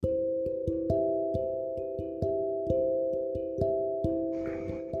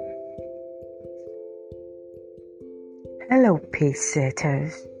Hello, pace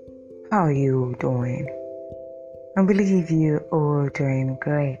setters. How are you doing? I believe you all doing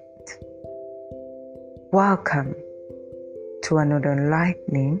great. Welcome to another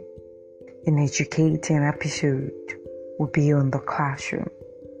enlightening and educating episode of Beyond the Classroom.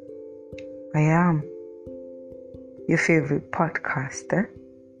 I am your favorite podcaster,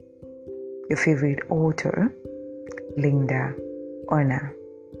 your favorite author, Linda Ona.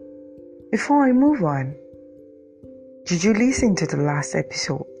 Before I move on, did you listen to the last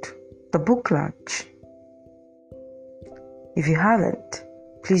episode, the book launch? If you haven't,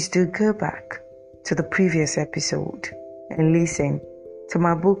 please do go back to the previous episode and listen to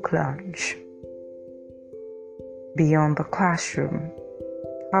my book launch. Beyond the Classroom,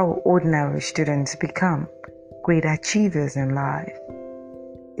 How Ordinary Students Become Great Achievers in Life,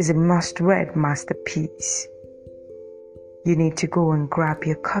 is a must-read masterpiece. You need to go and grab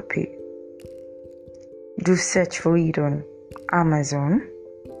your copy. Do search for it on Amazon.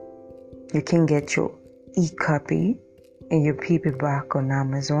 You can get your e-copy and your paperback on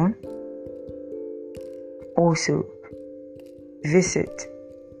Amazon. Also, visit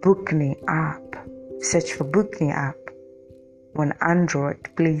Bookney app. Search for Bookney app on Android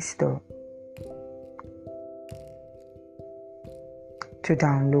Play Store to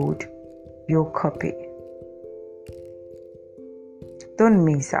download your copy. Don't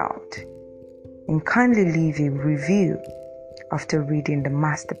miss out, and kindly leave a review after reading the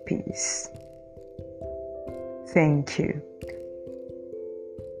masterpiece. Thank you.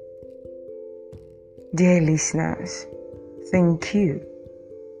 Dear listeners, thank you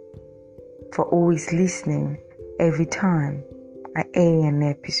for always listening every time I air an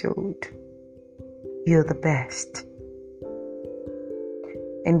episode. You're the best.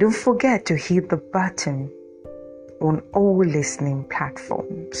 And don't forget to hit the button on all listening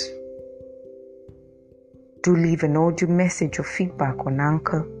platforms. Do leave an audio message or feedback on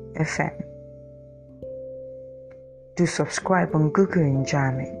Anchor FM. Do subscribe on Google and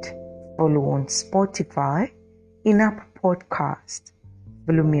Jam It. Follow on Spotify, in Apple Podcast.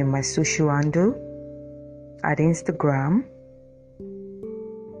 Follow me on my social handle at Instagram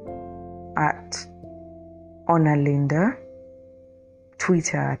at OnaLinda,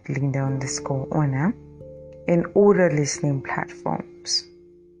 Twitter at Linda_Ona, and other listening platforms.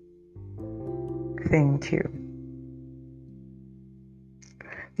 Thank you.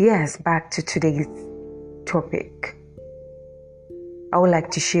 Yes, back to today's topic. I would like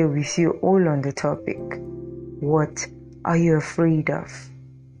to share with you all on the topic. What are you afraid of?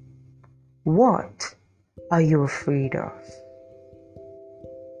 What are you afraid of?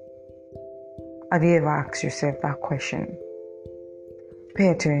 Have you ever asked yourself that question? Pay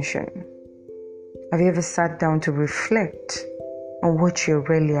attention. Have you ever sat down to reflect on what you're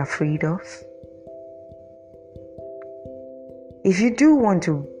really afraid of? If you do want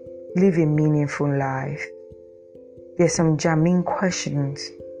to live a meaningful life, there's some jamming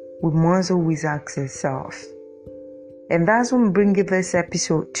questions we must always ask ourselves. And that's what I'm bringing this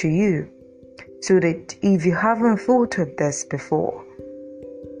episode to you, so that if you haven't thought of this before,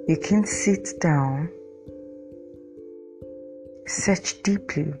 you can sit down, search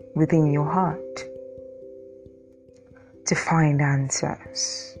deeply within your heart to find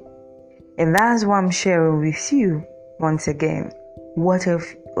answers. And that's what I'm sharing with you once again. What are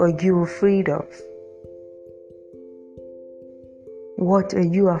you afraid of? What are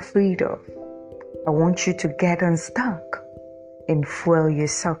you afraid of? I want you to get unstuck and fuel your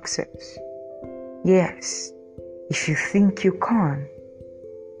success. Yes, if you think you can,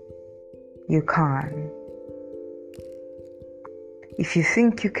 you can. If you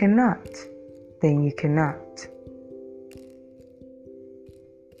think you cannot, then you cannot.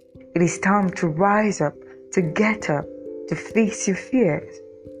 It is time to rise up, to get up, to face your fears,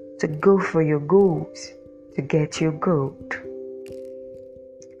 to go for your goals, to get your gold.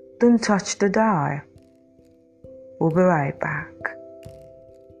 Don't touch the dial. We'll be right back.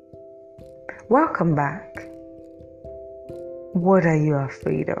 Welcome back. What are you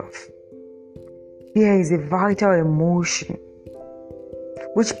afraid of? Fear is a vital emotion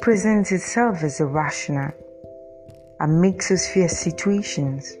which presents itself as irrational and makes us fear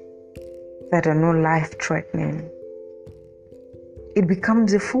situations that are not life-threatening. It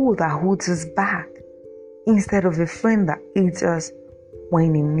becomes a fool that holds us back instead of a friend that aids us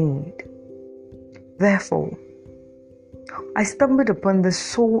when in need. Therefore, I stumbled upon the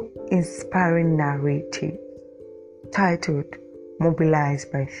soul-inspiring narrative titled Mobilized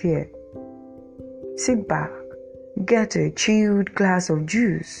by Fear. Sit back, get a chilled glass of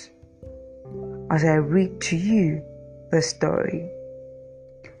juice, as I read to you the story.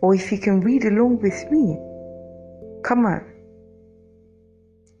 Or if you can read along with me, come on,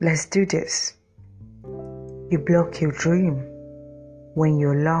 let's do this. You block your dream when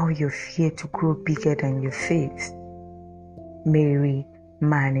you allow your fear to grow bigger than your faith. Mary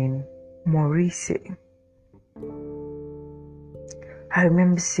Manning Morrissey. I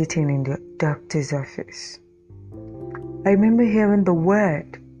remember sitting in the doctor's office. I remember hearing the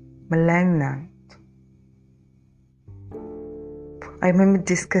word malignant. I remember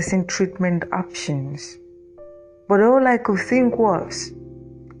discussing treatment options. But all I could think was,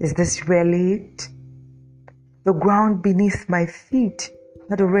 is this really it? The ground beneath my feet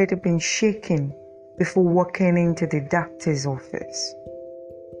had already been shaking before walking into the doctor's office.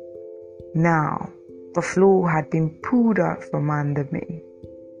 Now, the floor had been pulled out from under me.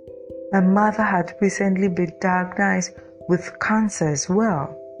 My mother had recently been diagnosed with cancer as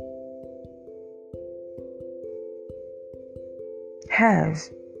well.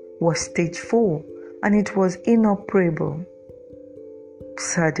 Hers was stage 4 and it was inoperable.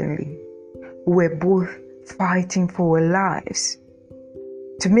 Suddenly, we were both fighting for our lives.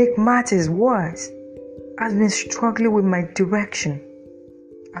 To make matters worse, I've been struggling with my direction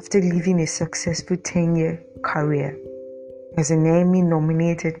after leaving a successful 10-year career as an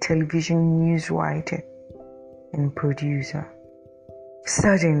Emmy-nominated television news writer and producer.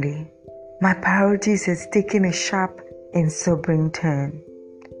 Suddenly, my priorities had taken a sharp and sobering turn.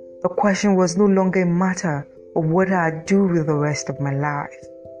 The question was no longer a matter of what I'd do with the rest of my life.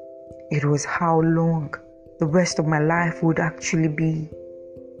 It was how long the rest of my life would actually be.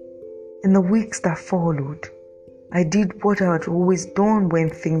 In the weeks that followed, I did what I had always done when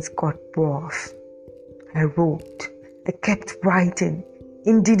things got rough. I wrote. I kept writing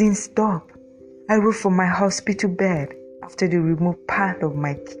and didn't stop. I wrote from my hospital bed after they removed part of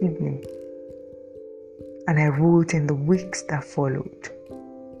my kidney. And I wrote in the weeks that followed.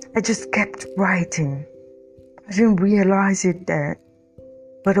 I just kept writing. I didn't realize it then,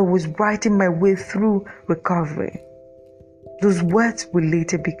 but I was writing my way through recovery. Those words would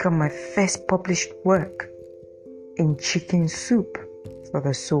later become my first published work in Chicken Soup for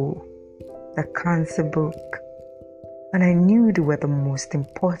the Soul, the cancer book. And I knew they were the most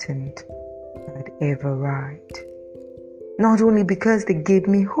important I'd ever write. Not only because they gave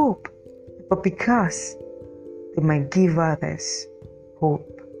me hope, but because they might give others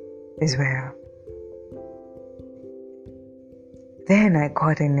hope as well. Then I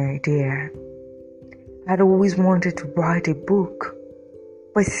got an idea. I'd always wanted to write a book,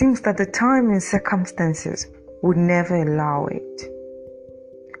 but it seems that the time and circumstances would never allow it.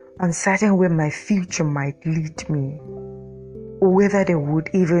 Uncertain where my future might lead me, or whether there would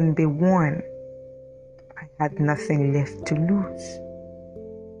even be one, I had nothing left to lose.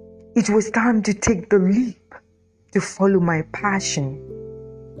 It was time to take the leap, to follow my passion.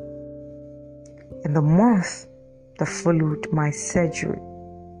 In the month that followed my surgery,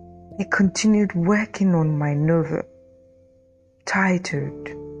 I continued working on my novel, titled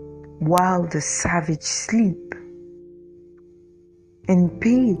While the Savage Sleep. And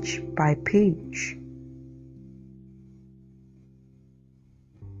page by page,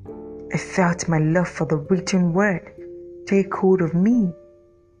 I felt my love for the written word take hold of me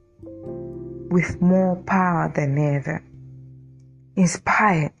with more power than ever.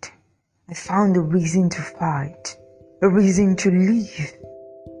 Inspired, I found a reason to fight, a reason to live.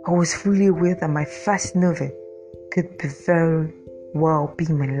 I was fully aware that my first novel could very well be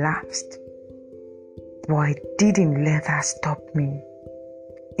my last, but I didn't let that stop me.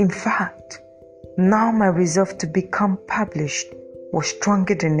 In fact, now my resolve to become published was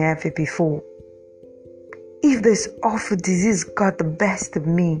stronger than ever before. If this awful disease got the best of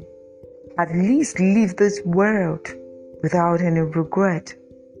me, at least leave this world without any regret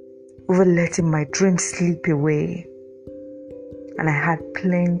over letting my dreams slip away. And I had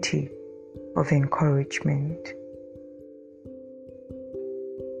plenty of encouragement.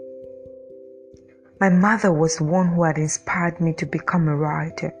 My mother was the one who had inspired me to become a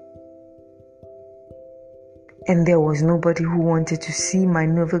writer. And there was nobody who wanted to see my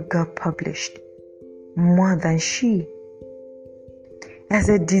novel get published more than she. As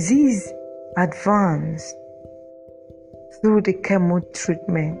the disease advanced through the chemo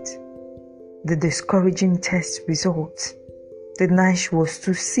treatment, the discouraging test results, the night she was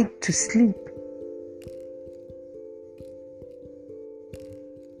too sick to sleep.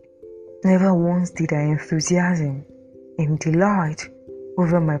 Never once did her enthusiasm and delight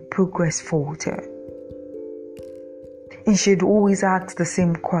over my progress falter. And she'd always ask the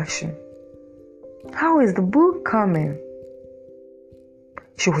same question: how is the book coming?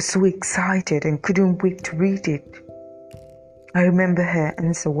 She was so excited and couldn't wait to read it. I remember her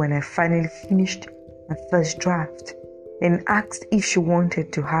answer when I finally finished my first draft and asked if she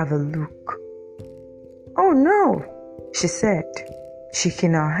wanted to have a look. "Oh no," she said,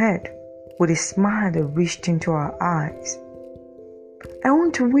 shaking her head with a smile that reached into her eyes. "I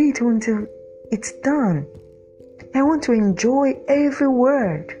want to wait until it's done. I want to enjoy every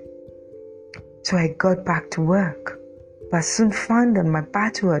word." So I got back to work, but soon found that my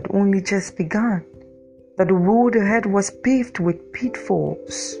battle had only just begun, that the road ahead was paved with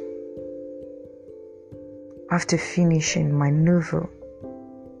pitfalls. After finishing my novel,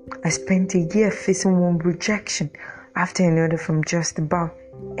 I spent a year facing one rejection after another from just about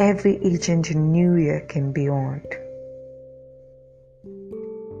every agent in New York and beyond.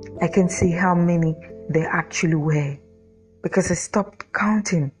 I can see how many there actually were because I stopped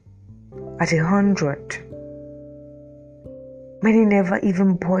counting at 100. Many never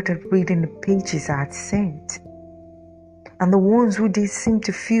even bothered reading the pages I had sent, and the ones who did seem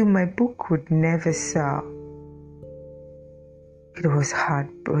to feel my book would never sell. It was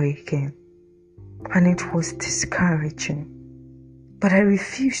heartbreaking and it was discouraging, but I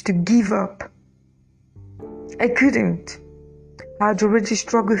refused to give up. I couldn't. I had already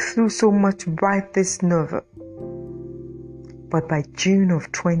struggled through so much to write this novel. But by June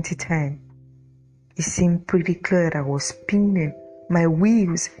of 2010, it seemed pretty clear that I was spinning my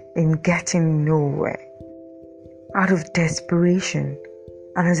wheels and getting nowhere. Out of desperation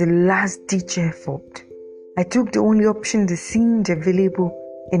and as a last-ditch effort, I took the only option that seemed available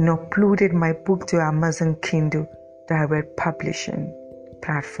and uploaded my book to Amazon Kindle Direct Publishing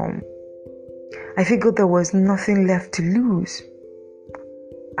platform. I figured there was nothing left to lose.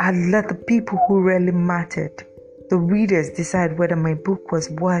 I'd let the people who really mattered, the readers, decide whether my book was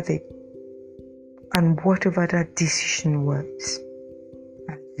worthy. And whatever that decision was,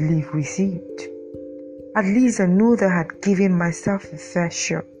 I'd live with it. At least I knew that I had given myself a fair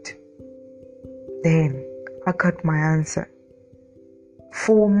shot. Then I got my answer.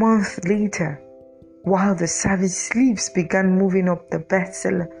 4 months later, while the Savage Sleeps began moving up the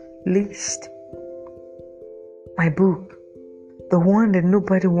bestseller list, my book, the one that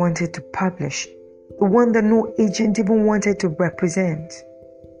nobody wanted to publish, the one that no agent even wanted to represent,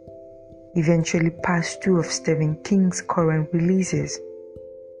 eventually passed 2 of Stephen King's current releases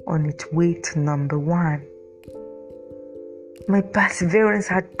on its way to number 1. My perseverance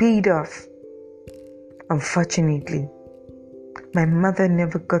had paid off. Unfortunately, my mother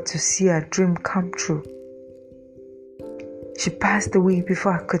never got to see her dream come true. She passed away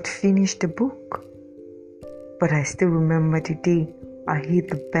before I could finish the book, but I still remember the day I hit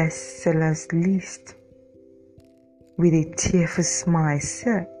the bestsellers list. With a tearful smile, I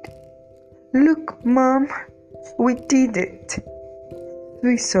said, "Look, Mom, we did it."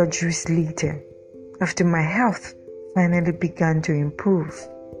 3 surgeries later, after my health finally began to improve,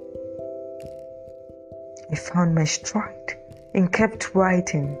 I found my stride and kept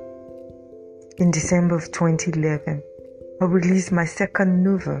writing. In December of 2011, I released my second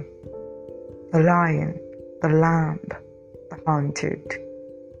novel, The Lion, the Lamb, the Haunted,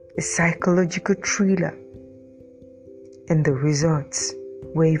 a psychological thriller, and the results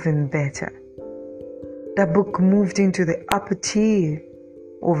were even better. That book moved into the upper tier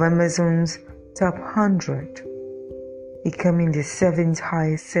of Amazon's top 100, becoming the 7th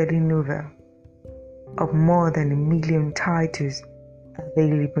highest selling novel of more than 1 million titles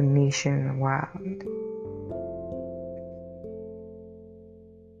available nationwide.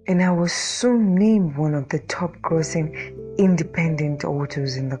 And I was soon named one of the top grossing independent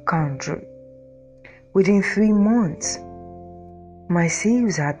authors in the country. Within 3 months, my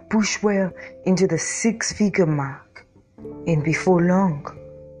sales had pushed well into the 6-figure mark, and before long,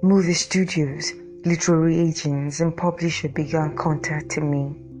 movie studios, literary agents, and publishers began contacting me.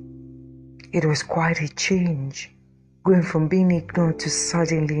 It was quite a change, going from being ignored to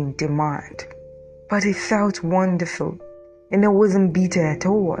suddenly in demand, but it felt wonderful, and I wasn't bitter at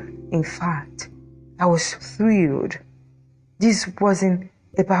all. In fact, I was thrilled. This wasn't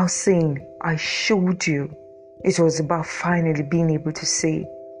about saying, "I showed you." It was about finally being able to say,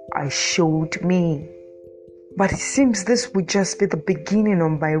 "I showed me." But it seems this would just be the beginning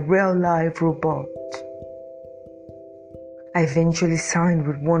of my real-life robot. I eventually signed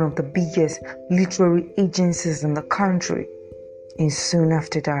with one of the biggest literary agencies in the country, and soon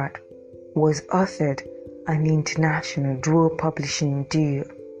after that was offered an international dual publishing deal.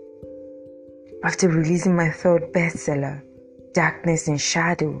 After releasing my 3rd bestseller, Darkness and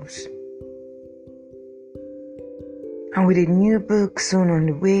Shadows, and with a new book soon on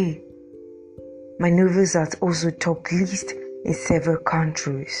the way, my novels had also topped lists in several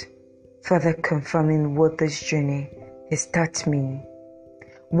countries, further confirming what this journey has taught me.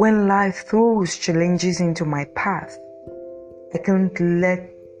 When life throws challenges into my path, I can't let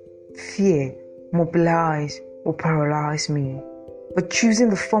fear mobilize or paralyze me, but choosing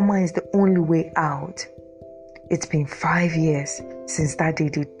the former is the only way out. It's been 5 years since that day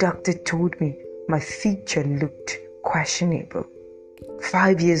the doctor told me my future looked questionable.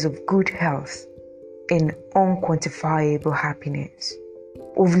 5 years of good health and unquantifiable happiness,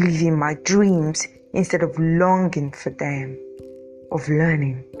 of living my dreams instead of longing for them, of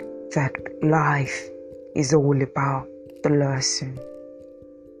learning that life is all about the lesson.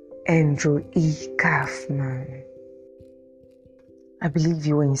 Andrew E. Kaufman. I believe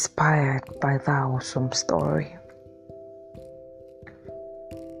you were inspired by that awesome story.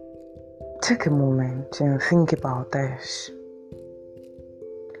 Take a moment and think about this.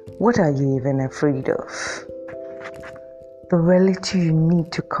 What are you even afraid of? The reality you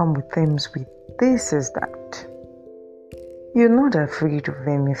need to come with terms with this is that you're not afraid of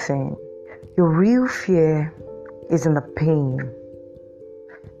anything. Your real fear is in the pain,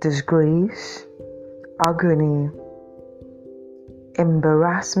 disgrace, agony,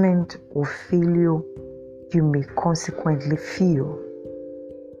 embarrassment, or failure you may consequently feel.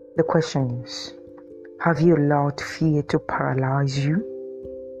 The question is, have you allowed fear to paralyze you?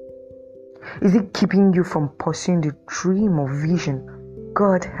 Is it keeping you from pursuing the dream or vision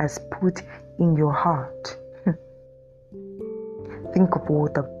God has put in your heart? Think of all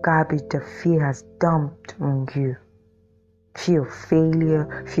the garbage that fear has dumped on you. Fear of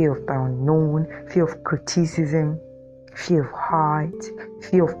failure, fear of the unknown, fear of criticism, fear of height,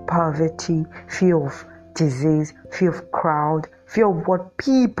 fear of poverty, fear of disease, fear of crowd, fear of what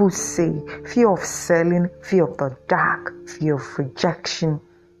people say, fear of selling, fear of the dark, fear of rejection,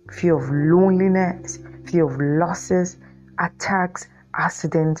 fear of loneliness, fear of losses, attacks,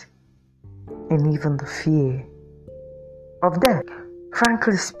 accidents, and even the fear of death.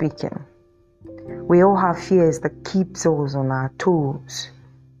 Frankly speaking, we all have fears that keeps us on our toes,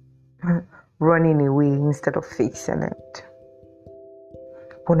 running away instead of facing it.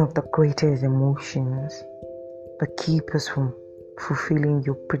 One of the greatest emotions that keep us from fulfilling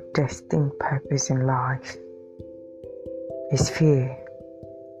your predestined purpose in life is fear.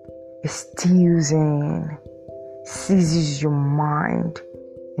 It steals in, seizes your mind,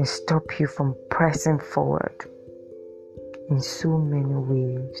 and stops you from pressing forward in so many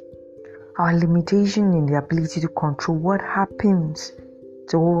ways. Our limitation in the ability to control what happens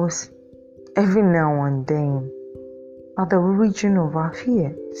to us every now and then are the origin of our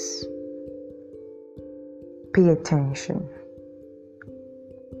fears. Pay attention.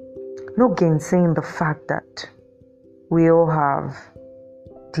 No gainsaying the fact that we all have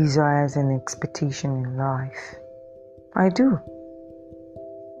desires and expectations in life. I do.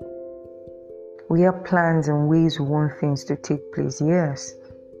 We have plans and ways we want things to take place, yes.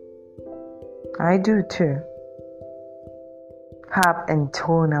 I do too. Have and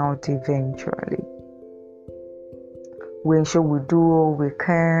turn out eventually. We ensure we do all we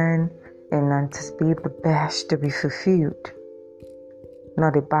can and anticipate the best to be fulfilled.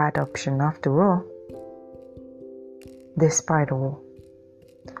 Not a bad option after all. Despite all,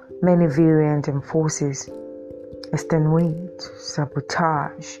 many variants and forces extenuate,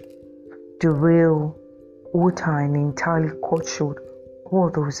 sabotage, derail, alter, and entirely cut short all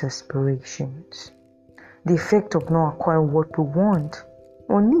those aspirations. The effect of not acquiring what we want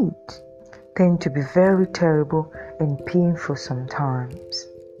or need tend to be very terrible and painful sometimes.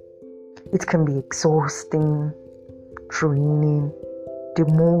 It can be exhausting, draining,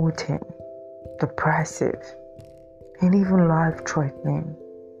 demoting, depressive, and even life-threatening.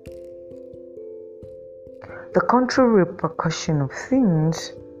 The contrary repercussion of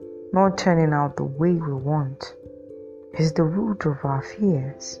things not turning out the way we want is the root of our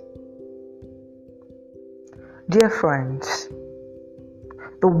fears. Dear friends,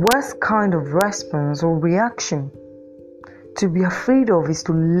 the worst kind of response or reaction to be afraid of is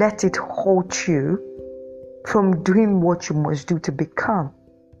to let it halt you from doing what you must do to become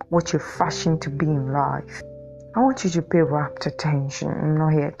what you're fashioned to be in life. I want you to pay rapt attention. I'm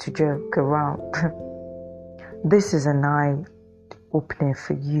not here to joke around. This is an eye-opener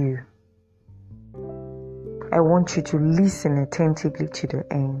for you. I want you to listen attentively to the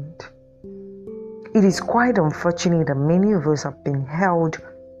end. It is quite unfortunate that many of us have been held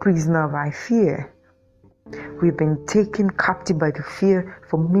prisoner by fear. We've been taken captive by the fear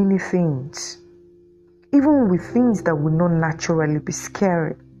for many things. Even with things that would not naturally be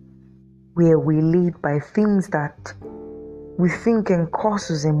scary, we are waylaid by things that we think can cause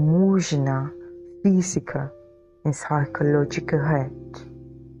us emotional, physical, and psychological hurt.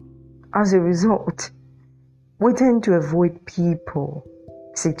 As a result, we tend to avoid people,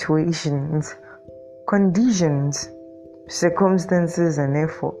 situations, conditions, circumstances, and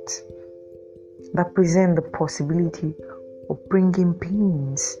efforts that present the possibility of bringing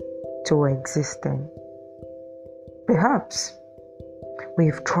pains to our existence. Perhaps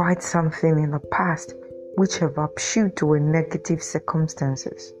we've tried something in the past which have upshoot to negative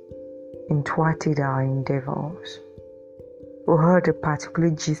circumstances and thwarted our endeavors. We heard a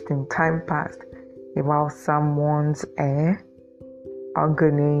particular gist in time past about someone's agony,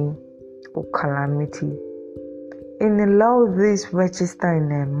 or calamity, and allow this register in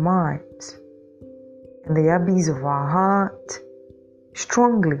their minds and the abyss of our heart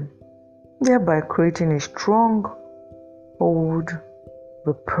strongly, thereby creating a strong hold,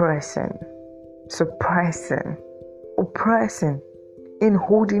 repressing, suppressing, oppressing, and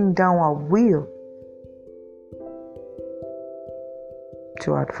holding down our will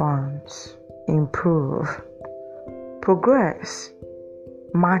to advance, improve, progress,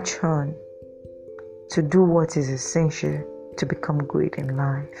 march on, to do what is essential to become great in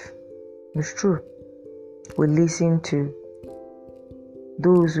life. It's true. We listen to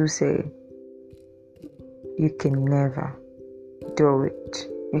those who say, you can never do it,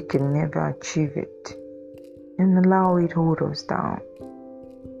 you can never achieve it, and allow it to hold us down.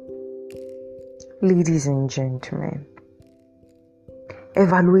 Ladies and gentlemen,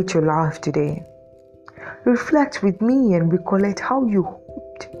 evaluate your life today. Reflect with me and recollect how you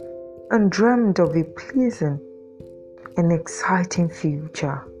hoped and dreamed of a pleasant and exciting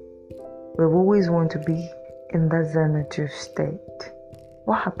future. We always want to be in that zenith state.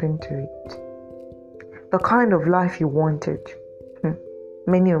 What happened to it? The kind of life you wanted.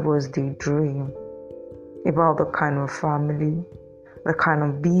 Many of us daydream about the kind of family, the kind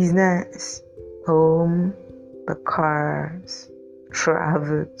of business, home, the cars,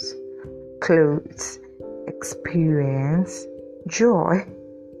 travels, clothes, experience, joy,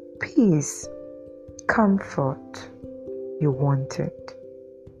 peace, comfort you wanted.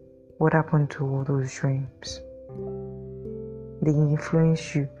 What happened to all those dreams? The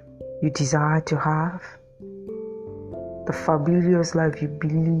influence you desire to have, the fabulous life you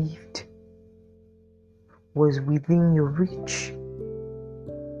believed was within your reach.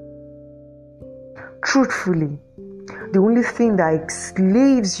 Truthfully, the only thing that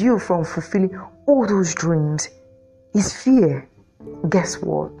enslaves you from fulfilling all those dreams is fear. Guess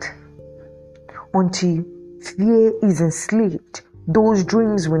what? Until fear is enslaved, those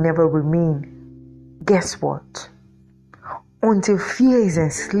dreams will never remain. Guess what? Until fear is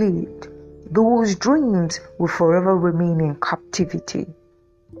enslaved, those dreams will forever remain in captivity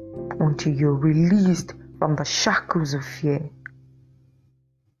until you're released from the shackles of fear.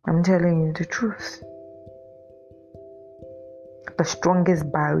 I'm telling you the truth. The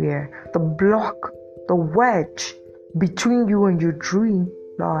strongest barrier, the block, the wedge between you and your dream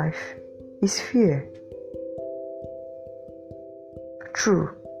life is fear.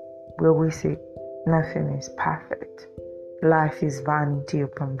 True, we always say nothing is perfect. Life is vanity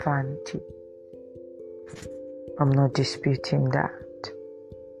upon vanity. I'm not disputing that.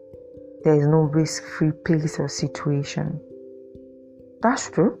 There is no risk-free place or situation. That's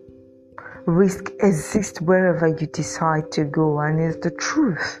true. Risk exists wherever you decide to go, and it's the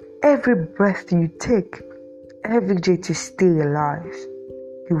truth. Every breath you take, every day to stay alive,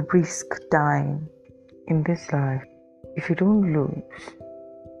 you risk dying. In this life, if you don't lose,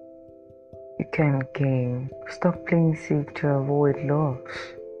 you can gain. Stop playing safe to avoid loss.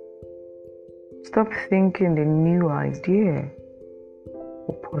 Stop thinking the new idea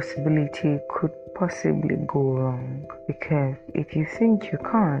or possibility could possibly go wrong, because if you think you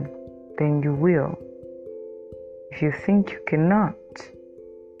can't, then you will. If you think you cannot,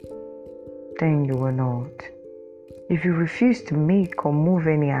 then you will not. If you refuse to make or move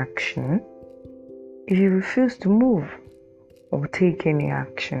any action, if you refuse to move or take any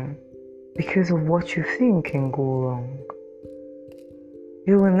action because of what you think can go wrong,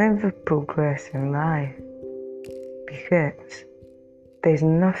 you will never progress in life, because there's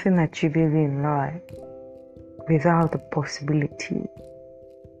nothing achievable in life without the possibility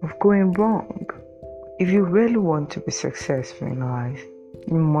of going wrong. If you really want to be successful in life,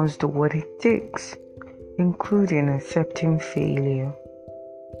 you must do what it takes, including accepting failure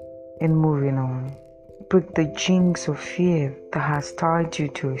and moving on. Break the jinx of fear that has tied you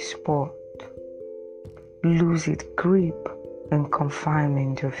to a spot. Lose its grip and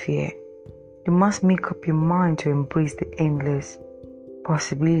confinement of fear. You must make up your mind to embrace the endless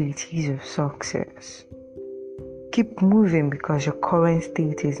possibilities of success. Keep moving, because your current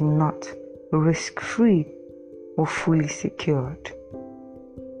state is not risk-free or fully secured.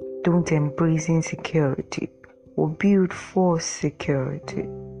 Don't embrace insecurity or build false security.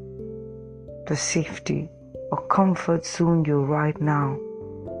 The safety or comfort zone you're right now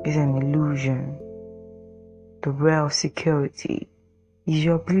is an illusion. The real security is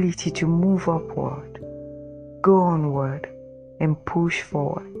your ability to move upward, go onward, and push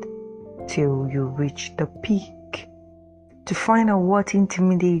forward till you reach the peak. To find out what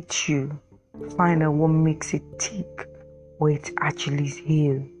intimidates you, find out what makes it tick, where it actually is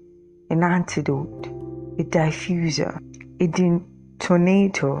here. An antidote, a diffuser, a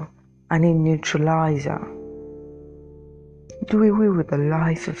detonator, and a neutralizer. Do away with a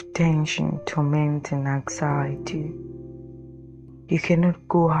life of tension, torment, and anxiety. You cannot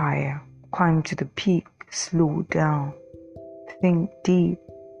go higher, climb to the peak, slow down, think deep,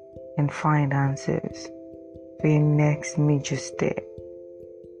 and find answers for your next major step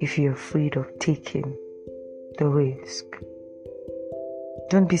if you're afraid of taking the risk.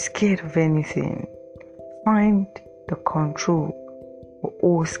 Don't be scared of anything. Find the control for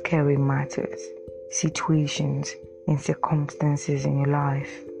all scary matters, situations, and circumstances in your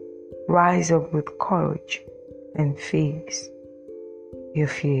life. Rise up with courage and face your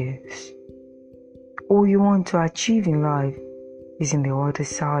fears. All you want to achieve in life is in the other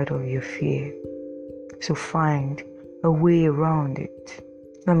side of your fear. So find a way around it.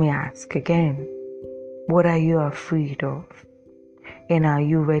 Let me ask again, what are you afraid of? And are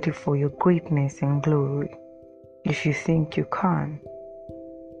you ready for your greatness and glory? If you think you can,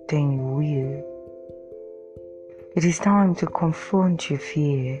 then you will. It is time to confront your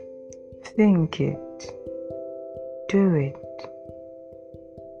fear. Think it. Do it.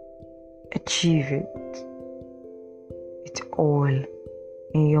 Achieve it. It's all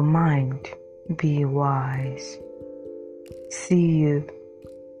in your mind. Be wise. See you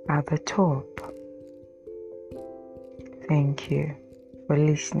at the top. Thank you for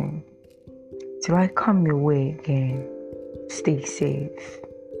listening. Till I come your way again, stay safe.